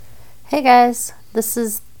Hey guys, this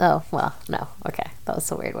is... Oh, well, no. Okay, that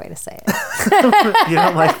was a weird way to say it. You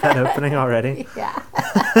don't like that opening already? Yeah.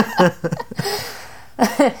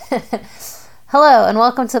 Hello, and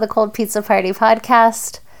welcome to the Cold Pizza Party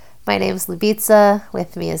podcast. My name's Lubitsa.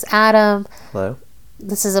 With me is Adam. Hello.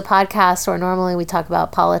 This is a podcast where normally we talk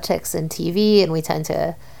about politics and TV, and we tend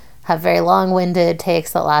to have very long-winded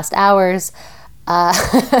takes that last hours.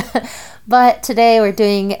 But today we're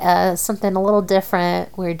doing something a little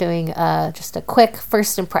different. We're doing just a quick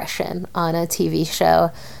first impression on a TV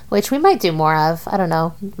show, which we might do more of. I don't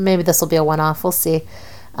know. Maybe this will be a one-off. We'll see.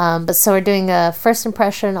 But so we're doing a first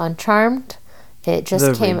impression on Charmed. It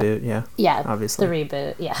just came... The reboot, yeah. Yeah, obviously. the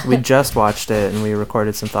reboot, yeah. We just watched it, and we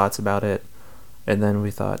recorded some thoughts about it, and then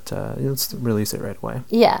we thought, let's release it right away.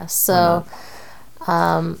 Yeah, so...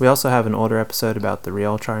 we also have an older episode about the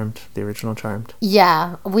real Charmed, the original Charmed.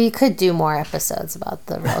 Yeah, we could do more episodes about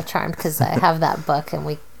the real Charmed, because I have that book, and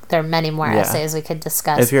there are many more essays we could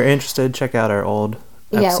discuss. If you're interested, check out our old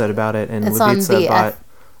episode about it, and Lubitsa bought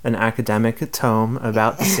an academic tome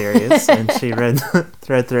about the series, and she read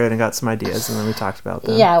through it and got some ideas, and then we talked about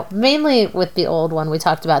them. Yeah, mainly with the old one, we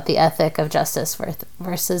talked about the ethic of justice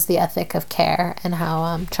versus the ethic of care, and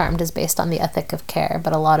how Charmed is based on the ethic of care,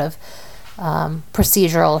 but a lot of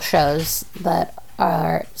procedural shows that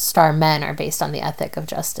star men are based on the ethic of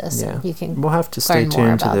justice. Yeah, and you can we'll have to stay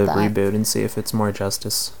tuned to the reboot and see if it's more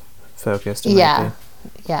justice focused. Yeah,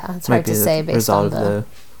 it's hard to say based on the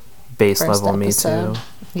base level Me Too.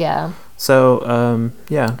 Yeah. So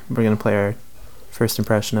we're gonna play our first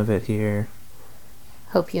impression of it here.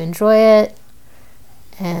 Hope you enjoy it,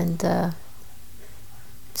 and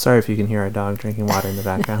sorry if you can hear our dog drinking water in the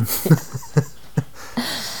background.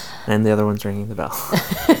 And the other one's ringing the bell.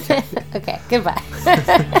 Okay, goodbye.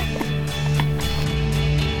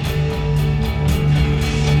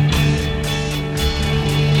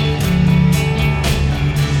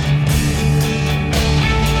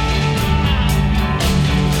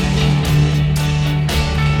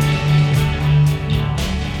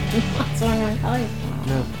 What's wrong with calling?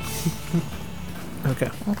 No.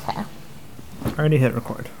 Okay. Okay. Already hit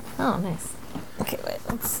record. Oh, nice. Okay, wait,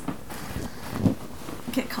 let's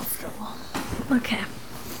get comfortable.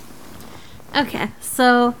 Okay,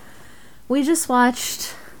 so we just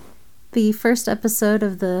watched the first episode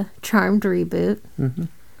of the Charmed reboot, and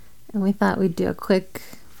we thought we'd do a quick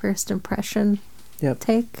first impression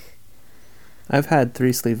take. I've had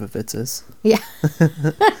 3 Slivovitzes. Yeah.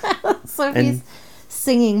 So if he's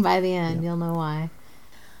singing by the end, you'll know why.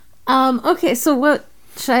 Okay, so what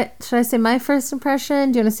should I say my first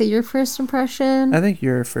impression? Do you want to say your first impression? I think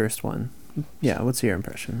your first one. Yeah, what's your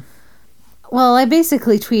impression? Well, I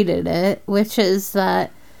basically tweeted it, which is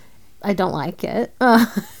that I don't like it.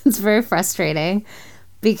 It's very frustrating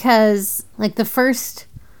because, like, the first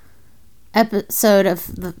episode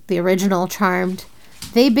of the original Charmed,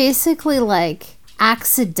 they basically, like,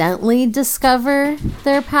 accidentally discover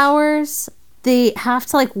their powers. They have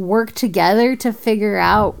to, like, work together to figure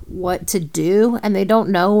out what to do, and they don't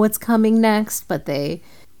know what's coming next, but they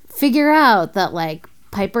figure out that, like,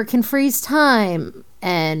 Piper can freeze time,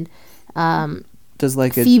 and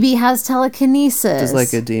Phoebe has telekinesis. Does,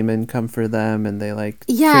 like, a demon come for them, and they, like,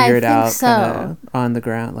 figure it out kinda on the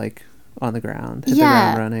ground, hit the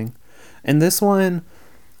ground running. And this one,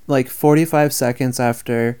 like, 45 seconds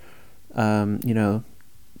after,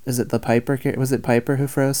 is it the Piper? Was it Piper who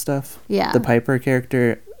froze stuff? Yeah. The Piper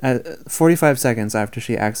character, 45 seconds after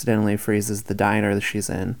she accidentally freezes the diner that she's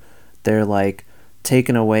in, they're, like,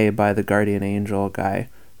 taken away by the guardian angel guy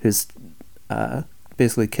who's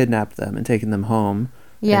basically kidnapped them and taken them home.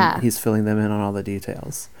 Yeah. And he's filling them in on all the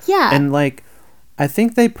details. Yeah. And, like, I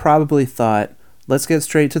think they probably thought, let's get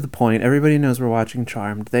straight to the point. Everybody knows we're watching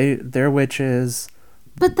Charmed. They're witches.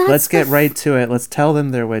 But let's get right to it. Let's tell them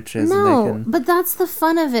they're witches. No, but that's the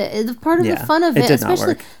fun of it. Part of the fun of it did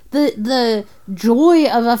especially not work. The joy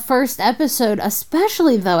of a first episode,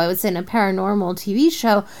 especially though I would say in a paranormal TV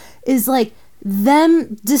show, is like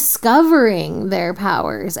them discovering their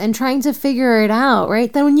powers and trying to figure it out,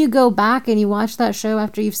 right? Then when you go back and you watch that show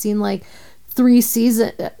after you've seen like 3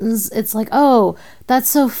 seasons, it's like, oh, that's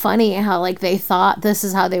so funny how like they thought this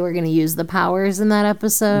is how they were going to use the powers in that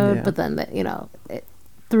episode, but then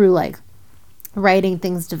through like writing,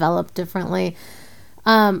 things developed differently.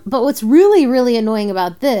 But what's really, really annoying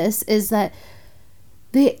about this is that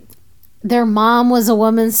their mom was a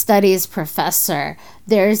women's studies professor.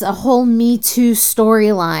 There's a whole Me Too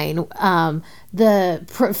storyline. The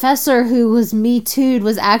professor who was Me Too'd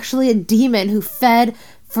was actually a demon who fed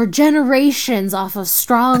for generations off of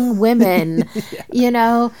strong women,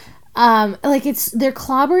 Like they're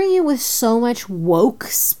clobbering you with so much woke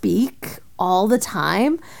speak all the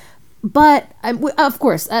time. But of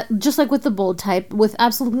course, just like with the bold type, with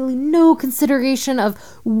absolutely no consideration of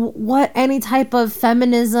what any type of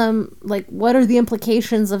feminism, like what are the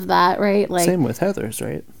implications of that, right? Like same with Heathers,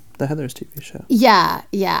 right? The Heathers TV show. Yeah.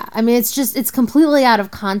 I mean, it's completely out of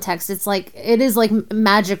context. It is like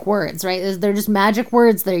magic words, right? They're just magic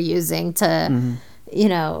words they're using to,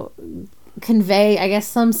 convey, I guess,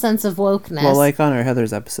 some sense of wokeness. Well, like on our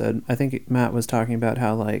Heathers episode, I think Matt was talking about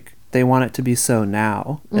how like they want it to be so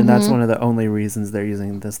now, and that's one of the only reasons they're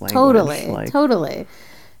using this language. Totally.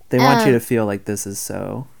 They want you to feel like this is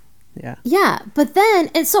so, yeah. Yeah, but then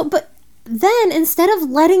instead of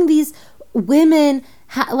letting these women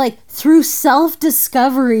through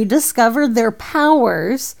self-discovery discover their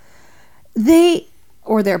powers,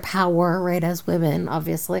 or their power, right, as women,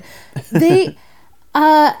 obviously, they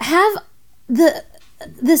have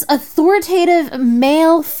this authoritative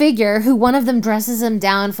male figure who one of them dresses him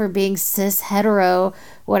down for being cis hetero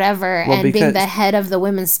whatever, and being the head of the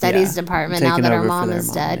women's studies department now that her mom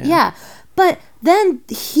is dead. Yeah. But then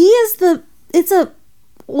it's a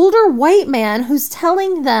older white man who's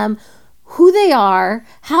telling them who they are,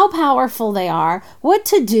 how powerful they are, what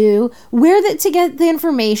to do, to get the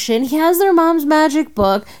information. He has their mom's magic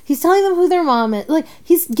book. He's telling them who their mom is. Like,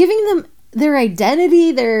 he's giving them their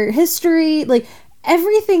identity, their history, like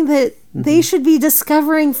everything that they should be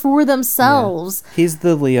discovering for themselves. Yeah. He's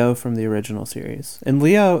the Leo from the original series. And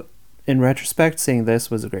Leo, in retrospect, seeing this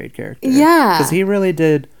was a great character. Yeah. Because he really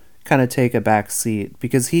did kind of take a back seat,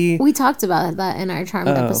 because we talked about that in our Charmed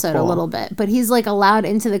episode a little bit, but he's like allowed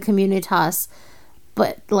into the communitas,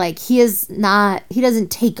 but like he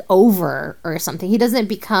doesn't take over or something. He doesn't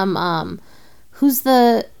become he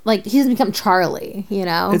doesn't become Charlie,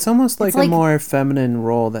 It's almost like a more feminine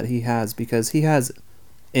role that he has, because he has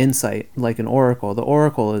insight, like an oracle. The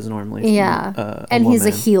oracle is normally and he's a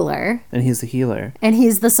healer. And he's the healer. And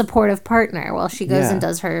he's the supportive partner while she goes and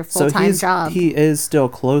does her full-time job. He is still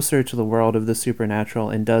closer to the world of the supernatural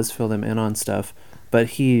and does fill them in on stuff, but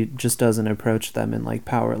he just doesn't approach them in like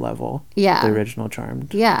power level. Yeah. The original Charmed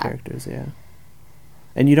characters,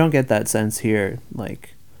 And you don't get that sense here,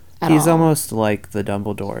 like he's almost like the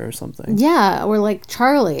Dumbledore or something. Yeah, or like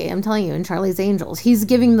Charlie, I'm telling you, in Charlie's Angels. He's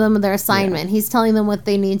giving them their assignment. Yeah. He's telling them what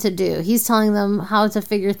they need to do. He's telling them how to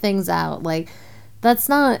figure things out. Like, that's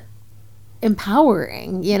not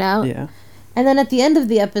empowering, Yeah. And then at the end of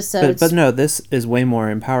the episode... But no, this is way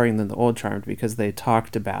more empowering than the old Charmed, because they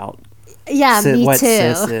talked about me what too.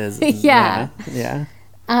 cis is. Yeah.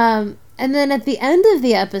 And then at the end of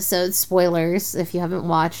the episode, spoilers, if you haven't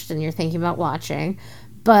watched and you're thinking about watching...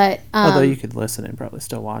 But although you could listen and probably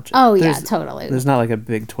still watch it. Oh, yeah, totally. There's not like a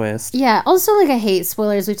big twist. Yeah. Also, like, I hate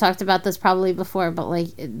spoilers. We've talked about this probably before, but like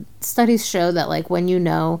studies show that like when you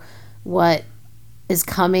know what is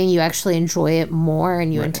coming, you actually enjoy it more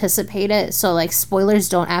and you anticipate it. So like spoilers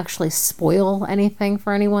don't actually spoil anything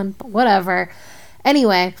for anyone, but whatever.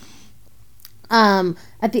 Anyway,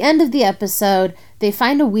 at the end of the episode, they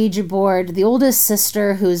find a Ouija board. The oldest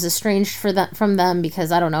sister, who's estranged from them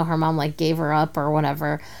because, I don't know, her mom like gave her up or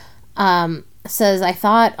whatever, says, I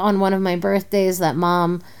thought on one of my birthdays that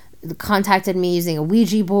mom contacted me using a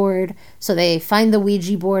Ouija board. So they find the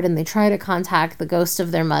Ouija board and they try to contact the ghost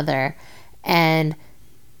of their mother. And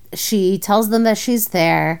she tells them that she's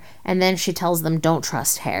there. And then she tells them, don't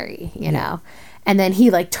trust Harry, you know. And then he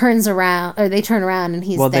like turns around, or they turn around and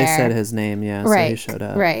he's there. Well, they said his name, so he showed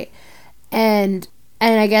up. Right. And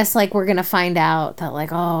I guess like we're going to find out that like,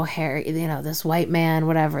 oh, Harry, this white man,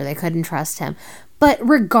 whatever, they couldn't trust him. But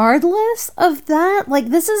regardless of that, like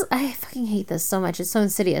I fucking hate this so much. It's so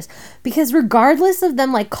insidious. Because regardless of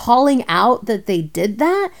them like calling out that they did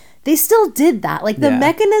that, they still did that. Like the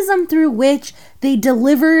mechanism through which they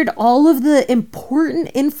delivered all of the important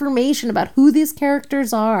information about who these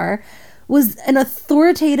characters are was an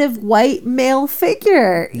authoritative white male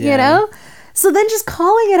figure, you know? So then just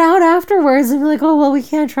calling it out afterwards and be like, oh, well, we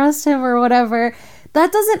can't trust him or whatever,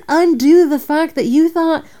 that doesn't undo the fact that you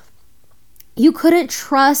thought you couldn't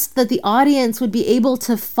trust that the audience would be able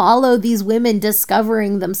to follow these women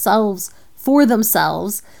discovering themselves for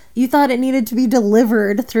themselves. You thought it needed to be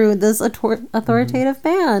delivered through this authoritative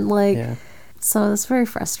man. So it's very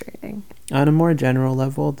frustrating. On a more general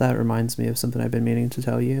level, that reminds me of something I've been meaning to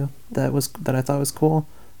tell you that I thought was cool.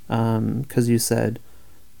 Because you said,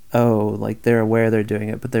 oh, like they're aware they're doing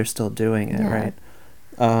it, but they're still doing it, right?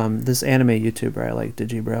 This anime YouTuber I like,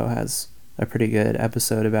 Digibro, has a pretty good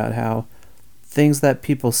episode about how things that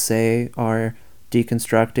people say are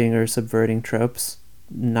deconstructing or subverting tropes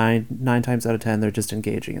nine times out of 10 they're just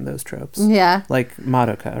engaging in those tropes. Yeah. Like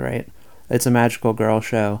Madoka, right? It's a magical girl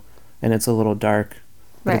show, and it's a little dark,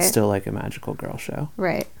 but it's Right. still like a magical girl show.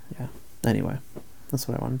 Right. Yeah. Anyway, that's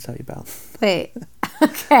what I wanted to tell you about. Wait.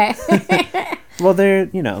 Okay. Well, they're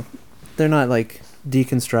not like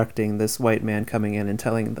deconstructing this white man coming in and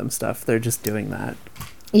telling them stuff. They're just doing that.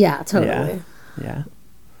 Yeah, totally. Yeah.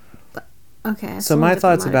 Okay. So my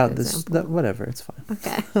thoughts about this, whatever, it's fine.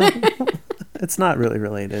 Okay. It's not really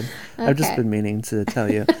related. I've just Okay. been meaning to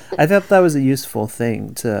tell you. I thought that was a useful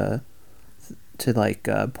thing to like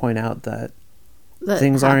point out that That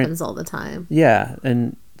things happens all the time. yeah,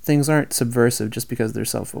 and things aren't subversive just because they're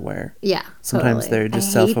self-aware. Yeah. Sometimes totally. they're just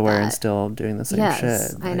I hate self-aware and that. still doing the same Yes,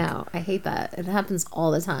 shit. I Like, know. I hate that. It happens all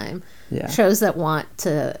the time. Yeah. Shows that want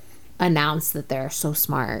to announce that they're so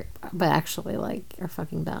smart, but actually like are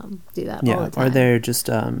fucking dumb. Do that all Yeah, the time. or they're just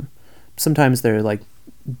sometimes they're like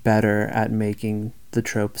better at making the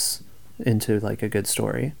tropes into like a good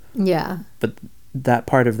story. Yeah. But that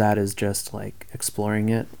part of that is just like exploring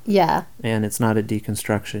it, Yeah. and it's not a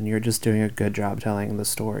deconstruction. You're just doing a good job telling the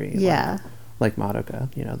story. Yeah. Like Madoka,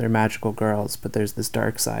 they're magical girls, but there's this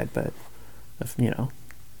dark side. But of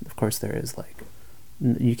course there is like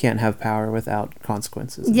you can't have power without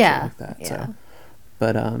consequences. And Yeah. shit like that. Yeah. So,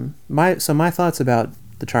 but my thoughts about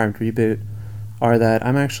the Charmed reboot are that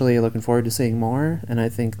I'm actually looking forward to seeing more, and I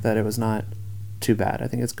think that it was not too bad. I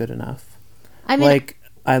think it's good enough. I mean, Like,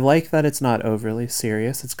 I like that it's not overly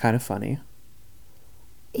serious. It's kind of funny.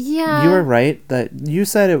 yeah. You were right that you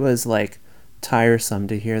said it was like tiresome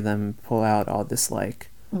to hear them pull out all this like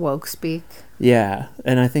woke speak. yeah,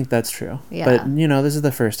 and I think that's true. Yeah. But this is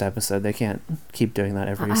the first episode. They can't keep doing that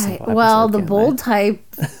every single episode. Well, the can bold they?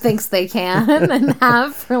 type thinks they can and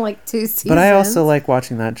have for like 2 seasons. But I also like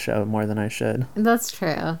watching that show more than I should. That's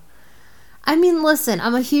true. I mean, listen,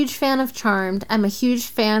 I'm a huge fan of Charmed. I'm a huge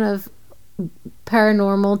fan of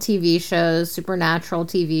paranormal TV shows, supernatural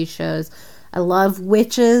TV shows. I love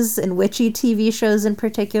witches and witchy TV shows in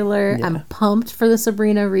particular. Yeah. I'm pumped for the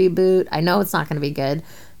Sabrina reboot. I know it's not going to be good.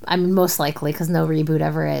 I mean, most likely because no reboot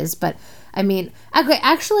ever is. But I mean, okay,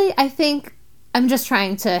 actually, I think I'm just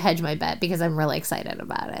trying to hedge my bet because I'm really excited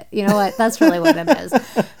about it. You know what? That's really what it is.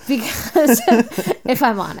 Because if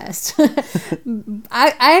I'm honest,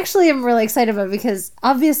 I actually am really excited about it because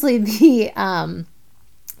obviously the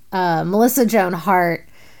Melissa Joan Hart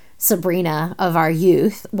Sabrina of our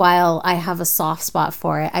youth, while I have a soft spot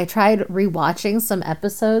for it, I tried rewatching some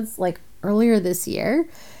episodes like earlier this year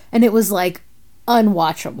and it was like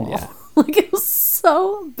unwatchable. Yeah. Like it was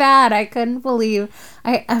so bad. I couldn't believe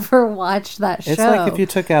I ever watched that show. It's like if you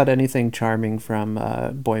took out anything charming from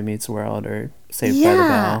Boy Meets World or Saved by the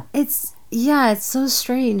Bell. It's so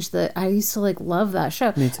strange that I used to like love that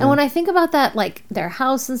show. Me too. And when I think about that, like their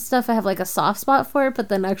house and stuff, I have like a soft spot for it. But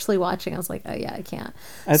then actually watching, I was like, oh yeah, I can't.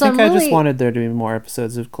 I So think I'm I just really- wanted there to be more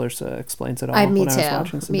episodes of Clarissa Explains It All. Me when I was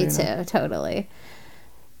watching too. Me Sabrina. too. Totally.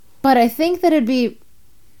 But I think that it'd be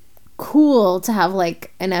cool to have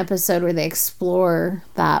like an episode where they explore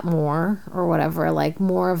that more or whatever, like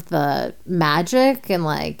more of the magic and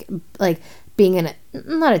like being in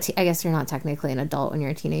I guess you're not technically an adult when you're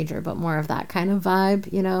a teenager, but more of that kind of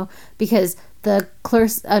vibe, because the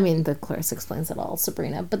Clarissa Explains It All,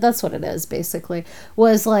 Sabrina, but that's what it is basically,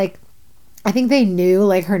 was like, I think they knew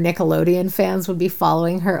like her Nickelodeon fans would be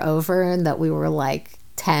following her over and that we were like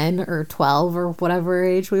 10 or 12 or whatever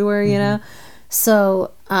age we were,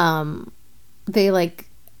 So, they like,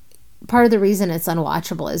 part of the reason it's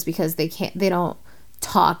unwatchable is because they don't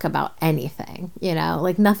talk about anything,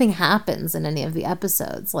 like nothing happens in any of the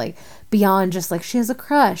episodes, like beyond just like she has a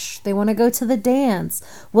crush, they want to go to the dance,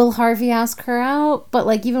 will Harvey ask her out, but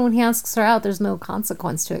like even when he asks her out, there's no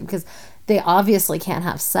consequence to it because they obviously can't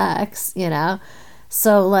have sex,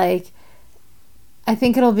 so like I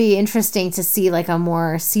think it'll be interesting to see like a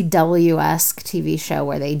more CW-esque TV show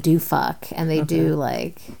where they do fuck and they do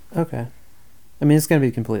like... Okay. I mean, it's going to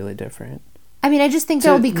be completely different. I mean, I just think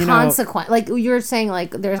there'll be you know- consequence. Like you were saying,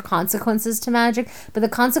 like there's consequences to magic, but the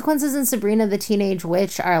consequences in Sabrina the Teenage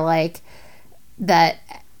Witch are like that.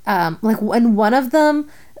 Like when one of them,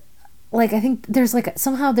 like I think there's like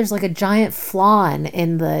somehow there's like a giant flawn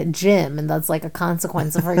in the gym, and that's like a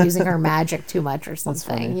consequence of her using her magic too much or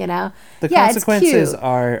something. funny. The The consequences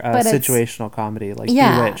are but it's- situational comedy, like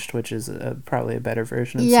Yeah. Bewitched, which is probably a better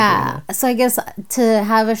version of Yeah. Sabrina. So I guess to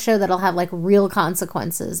have a show that'll have like real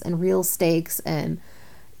consequences and real stakes and,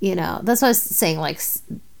 that's why I was saying like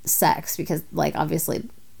sex, because like obviously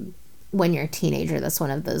when you're a teenager, that's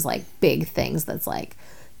one of those like big things that's like,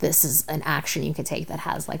 this is an action you could take that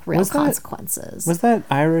has like real consequences. Was that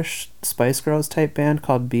Irish Spice Girls type band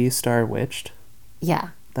called B Star Witched? Yeah.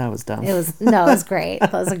 That was dumb. It was great.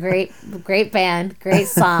 That was a great band, great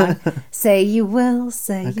song. Say you will,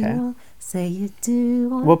 say you will, say you do.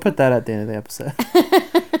 We'll put that at the end of the episode.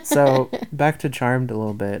 So back to Charmed a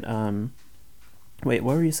little bit. Wait,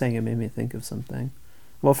 what were you saying? It made me think of something.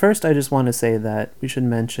 Well, first I just want to say that we should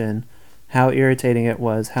mention how irritating it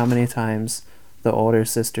was how many times the older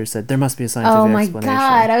sister said, there must be a scientific explanation. Oh my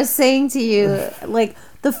God. I was saying to you, like,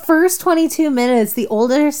 the first 22 minutes, the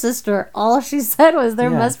older sister, all she said was, there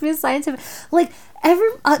must be a scientific... Like,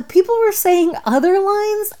 people were saying other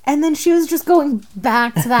lines, and then she was just going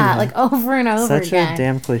back to that, like, over and over again. Such a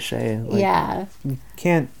damn cliche. Like, yeah. You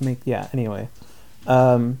can't make... Yeah, anyway.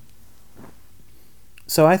 So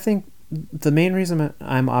I think the main reason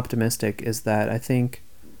I'm optimistic is that I think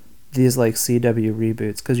these like CW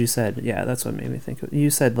reboots, because you said, that's what made me think of, you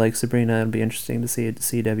said like Sabrina, it'd be interesting to see a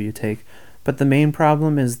CW take, but the main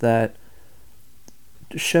problem is that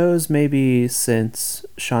shows maybe since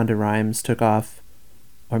Shonda Rhimes took off,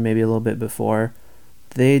 or maybe a little bit before,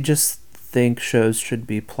 they just think shows should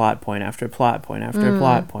be plot point after plot point after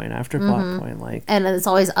plot point after plot point, like, and it's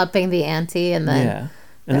always upping the ante, and then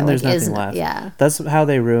and then there's nothing left. Yeah, that's how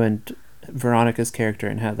they ruined Veronica's character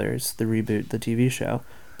in Heathers, the reboot, the TV show.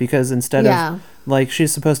 Because instead of, like,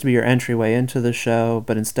 she's supposed to be your entryway into the show,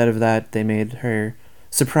 but instead of that, they made her,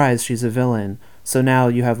 surprise, she's a villain. So now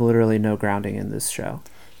you have literally no grounding in this show.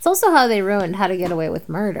 It's also how they ruined How to Get Away with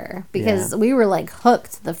Murder. Because we were, like,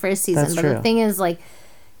 hooked the first season. That's but true. The thing is, like,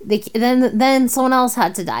 then someone else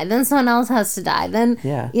had to die. Then someone else has to die. Then,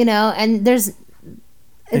 you know, and there's...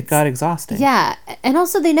 It got exhausting. Yeah. And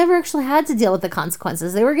also, they never actually had to deal with the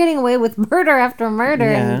consequences. They were getting away with murder after murder,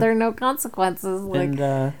 and there are no consequences. Like,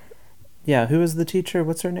 and, who was the teacher?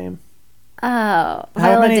 What's her name? Oh,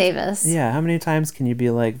 Viola Davis. Yeah, how many times can you be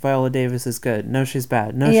like, Viola Davis is good? No, she's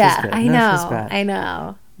bad. No, she's good. I no, know. She's bad. I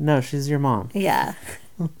know. No, she's your mom. Yeah.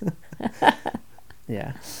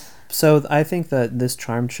 Yeah. So I think that this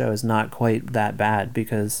Charmed show is not quite that bad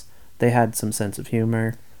because they had some sense of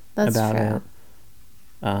humor about it.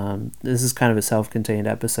 This is kind of a self-contained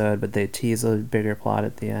episode, but they tease a bigger plot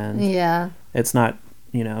at the end. Yeah. It's not,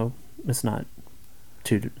 it's not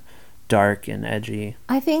too dark and edgy.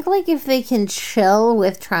 I think, like, if they can chill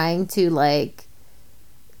with trying to, like...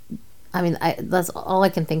 I mean, that's all I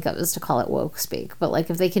can think of is to call it woke speak. But,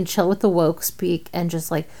 like, if they can chill with the woke speak and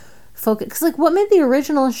just, like, focus... Because, like, what made the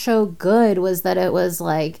original show good was that it was,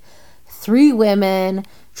 like, 3 women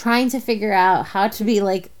trying to figure out how to be,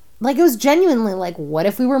 like, it was genuinely like, what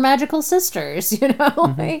if we were magical sisters, you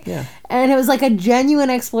know? And it was like a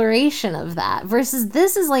genuine exploration of that versus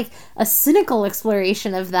this is like a cynical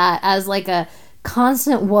exploration of that as like a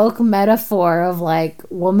constant woke metaphor of like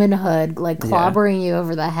womanhood, like clobbering you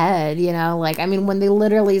over the head, you know? Like, I mean, when they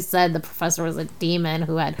literally said the professor was a demon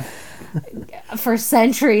who had for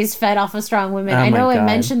centuries fed off of strong women. I know I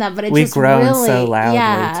mentioned that, but it just really... We groaned so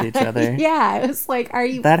loudly to each other. Yeah, it was like, are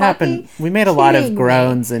you that happened? We made a lot of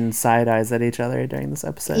groans and side eyes at each other during this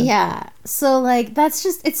episode. Yeah, so like that's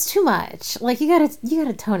just it's too much. Like you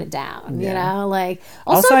gotta tone it down. You know, like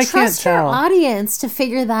also I trust your audience to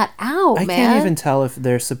figure that out. I can't even tell if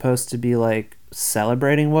they're supposed to be like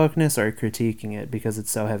celebrating wokeness or critiquing it because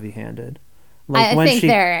it's so heavy-handed. Like I think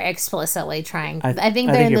they're explicitly trying. I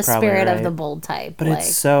think they're in the spirit of the bold type. But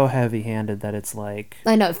it's so heavy-handed that it's like...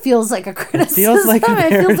 I know, it feels like a criticism. It feels like a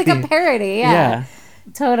parody. It feels like a parody, yeah.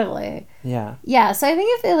 Totally. Yeah. Yeah, so I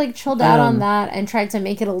think if they like chilled out on that and tried to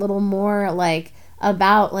make it a little more like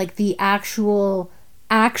about like the actual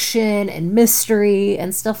action and mystery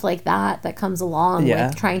and stuff like that comes along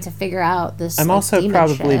with trying to figure out this I'm like, also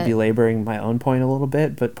probably belaboring my own point a little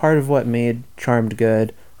bit, but part of what made Charmed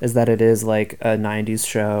good is that it is like a 90s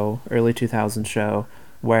show, early 2000s show,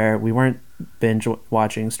 where we weren't binge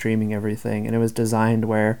watching, streaming everything, and it was designed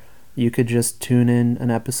where you could just tune in an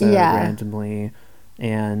episode randomly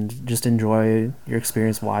and just enjoy your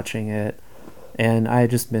experience watching it. And I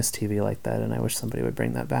just miss TV like that, and I wish somebody would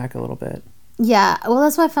bring that back a little bit. Yeah, well,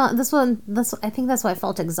 that's why I found this one. I think that's why I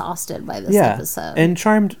felt exhausted by this episode. And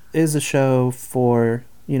Charmed is a show for,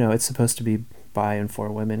 it's supposed to be by and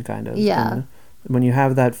for women, kind of. Yeah. And when you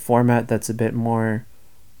have that format that's a bit more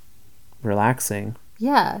relaxing,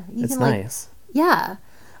 it's nice. Yeah.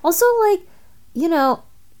 Also, like,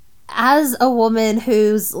 as a woman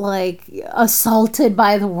who's like assaulted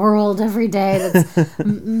by the world every day, that's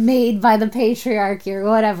made by the patriarchy or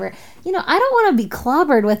whatever, I don't want to be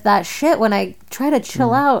clobbered with that shit when I try to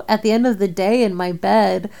chill out at the end of the day in my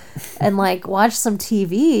bed and like watch some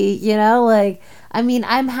TV, like, I mean,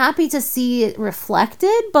 I'm happy to see it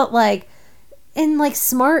reflected, but like, in like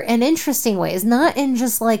smart and interesting ways, not in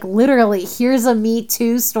just like literally here's a Me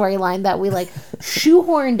Too storyline that we like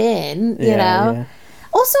shoehorned in, you know? Yeah.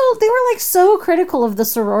 Also, they were like so critical of the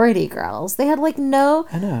sorority girls. They had like no.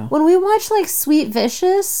 I know. When we watched like Sweet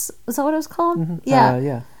Vicious, is that what it was called? Mm-hmm. Yeah.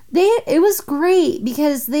 Yeah. It was great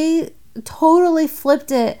because they totally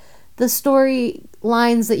flipped it. The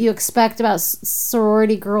storylines that you expect about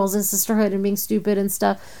sorority girls and sisterhood and being stupid and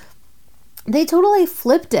stuff, they totally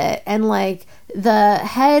flipped it. And like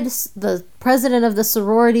the president of the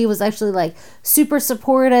sorority was actually like super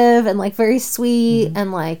supportive and like very sweet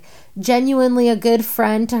and like genuinely a good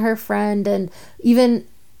friend to her friend, and even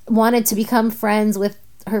wanted to become friends with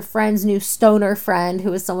her friend's new stoner friend, who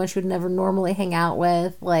was someone she would never normally hang out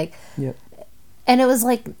with. Like, Yep. And it was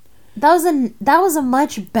like that was a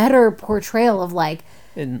much better portrayal of like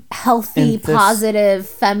healthy, positive,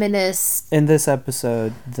 feminist. In this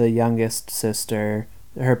episode, the youngest sister,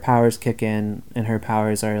 her powers kick in, and her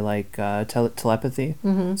powers are like telepathy.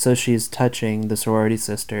 Mm-hmm. So she's touching the sorority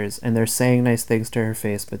sisters, and they're saying nice things to her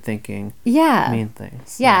face, but thinking mean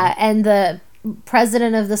things. Yeah, and the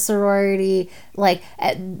president of the sorority, like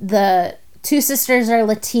the two sisters are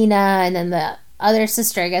Latina, and then the other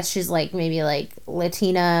sister, I guess she's like maybe like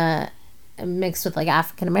Latina mixed with like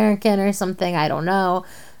African American or something. I don't know.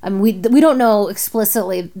 I mean, we don't know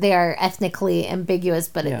explicitly. They are ethnically ambiguous,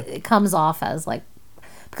 but it comes off as like,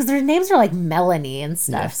 because their names are like Melanie and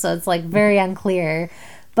stuff, so it's like very unclear.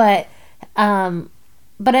 But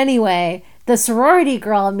anyway, the sorority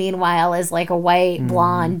girl, meanwhile, is like a white,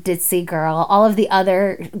 blonde, ditzy girl. All of the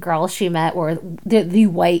other girls she met were the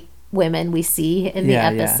white women we see in the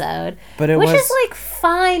episode. But which is like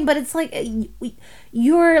fine, but it's like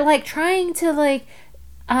you're like trying to like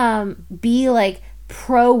be like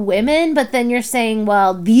pro women, but then you're saying,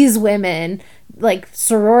 well, these women, like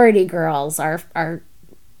sorority girls, are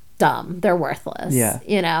dumb. They're worthless. Yeah.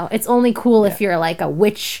 You know, it's only cool if you're like a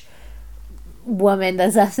witch woman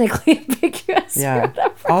that's ethnically ambiguous. Yeah.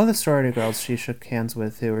 All the sorority girls she shook hands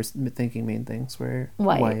with who were thinking mean things were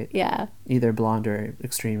white. Yeah. Either blonde or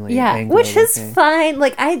extremely Anglo. Yeah, which is fine.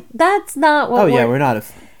 Like, that's not what we're not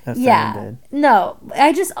offended. Yeah. No,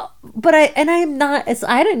 I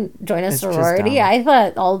didn't join a sorority. I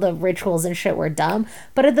thought all the rituals and shit were dumb.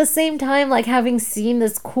 But at the same time, like, having seen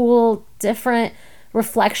this cool, different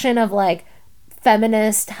reflection of like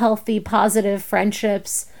feminist, healthy, positive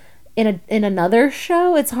friendships in another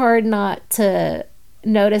show, it's hard not to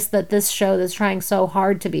notice that this show that's trying so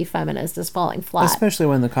hard to be feminist is falling flat. Especially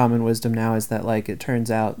when the common wisdom now is that like it turns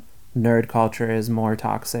out nerd culture is more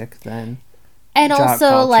toxic than and jock also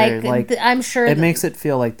culture. like I'm sure it makes it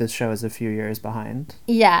feel like this show is a few years behind.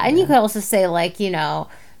 Yeah, and you could also say like, you know,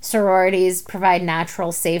 sororities provide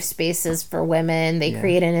natural safe spaces for women. They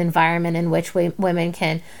create an environment in which women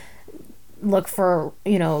can look for,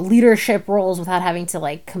 you know, leadership roles without having to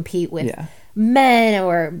like compete with men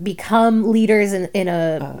or become leaders in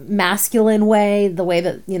a masculine way, the way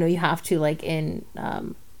that, you know, you have to like in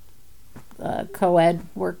co-ed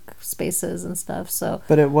workspaces and stuff. So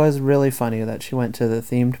but it was really funny that she went to the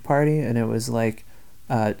themed party and it was like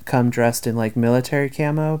come dressed in like military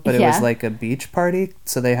camo, but it was like a beach party,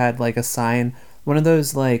 so they had like a sign, one of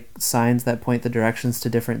those like signs that point the directions to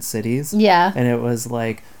different cities, and it was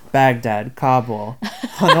like Baghdad, Kabul,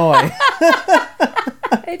 Hanoi.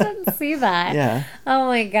 I didn't see that. Yeah. Oh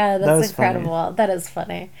my god, that's incredible. Funny. That is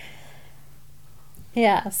funny.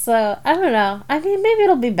 Yeah, so I don't know. I mean, maybe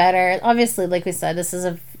it'll be better. Obviously, like we said, this is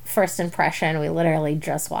a first impression. We literally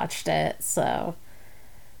just watched it, so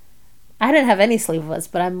I didn't have any sleepless,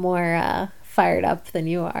 but I'm more fired up than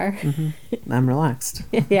you are. Mm-hmm. I'm relaxed.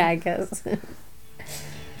 Yeah, I guess.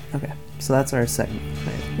 Okay, so that's our segment,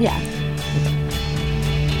 right? Yeah.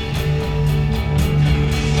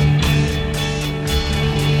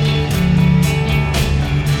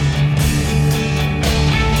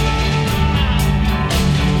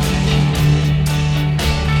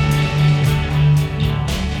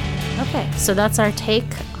 Okay, so that's our take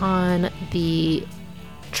on the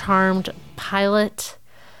Charmed pilot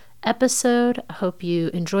episode. I hope you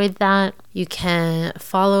enjoyed that. You can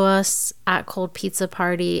follow us at Cold Pizza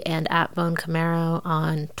Party and at Bone Camaro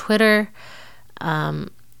on Twitter.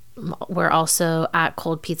 We're also at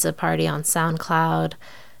Cold Pizza Party on SoundCloud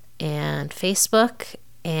and Facebook,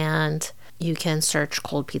 and you can search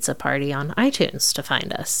Cold Pizza Party on iTunes to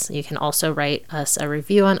find us. You can also write us a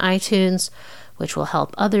review on iTunes, which will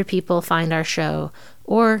help other people find our show,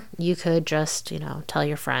 or you could just, you know, tell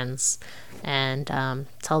your friends and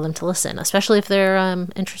tell them to listen, especially if they're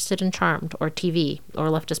interested in Charmed or TV or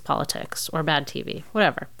leftist politics or bad TV,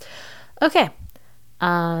 whatever. Okay.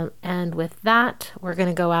 And with that, we're going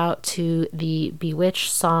to go out to the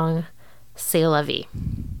Bewitched song, C'est la vie.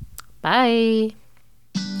 Bye.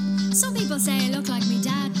 Some people say I look like me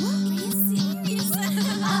dad. What? Are you serious?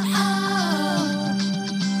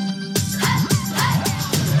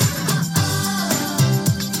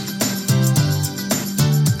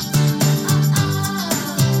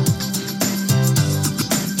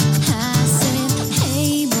 I said,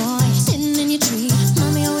 hey boy, sitting in your tree.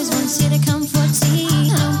 Mommy always wants you to come for tea.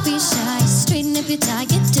 Don't be shy, straighten up your tie,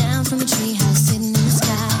 get down from a tree.